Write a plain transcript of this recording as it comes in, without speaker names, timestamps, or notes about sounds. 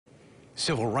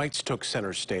Civil rights took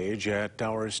center stage at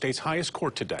our state's highest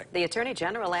court today. The Attorney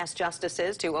General asked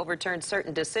justices to overturn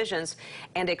certain decisions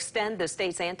and extend the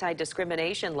state's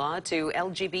anti-discrimination law to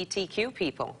LGBTQ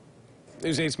people.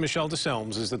 News 8's Michelle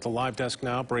DeSelms is at the live desk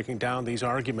now breaking down these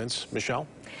arguments. Michelle?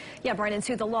 Yeah, Brian and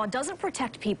Sue, the law doesn't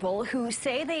protect people who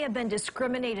say they have been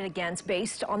discriminated against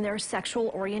based on their sexual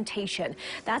orientation.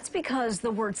 That's because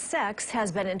the word sex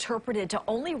has been interpreted to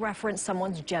only reference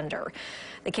someone's gender.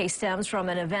 The case stems from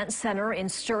an event center in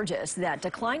Sturgis that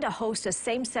declined to host a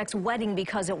same-sex wedding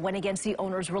because it went against the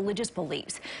owner's religious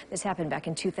beliefs. This happened back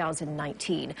in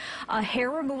 2019. A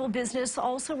hair removal business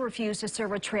also refused to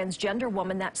serve a transgender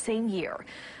woman that same year.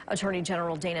 Attorney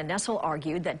General Dana Nessel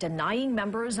argued that denying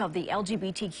members of the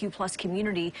LGBTQ+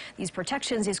 community these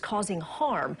protections is causing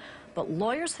harm. But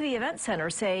lawyers for the event center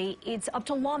say it's up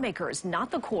to lawmakers, not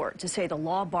the court, to say the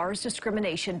law bars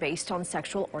discrimination based on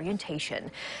sexual orientation.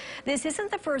 This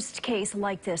isn't the first case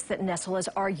like this that Nessel has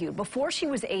argued. Before she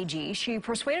was AG, she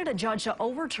persuaded a judge to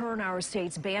overturn our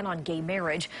state's ban on gay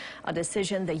marriage, a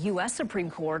decision the U.S. Supreme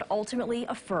Court ultimately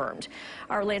affirmed.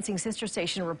 Our Lansing sister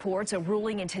station reports a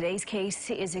ruling in today's case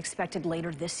is expected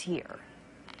later this year.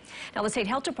 Now, the State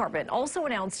Health Department also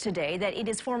announced today that it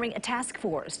is forming a task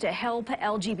force to help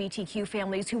LGBTQ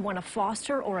families who want to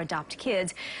foster or adopt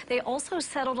kids. They also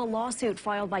settled a lawsuit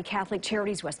filed by Catholic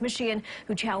Charities West Michigan,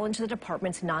 who challenged the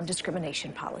department's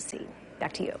non-discrimination policy.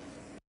 Back to you.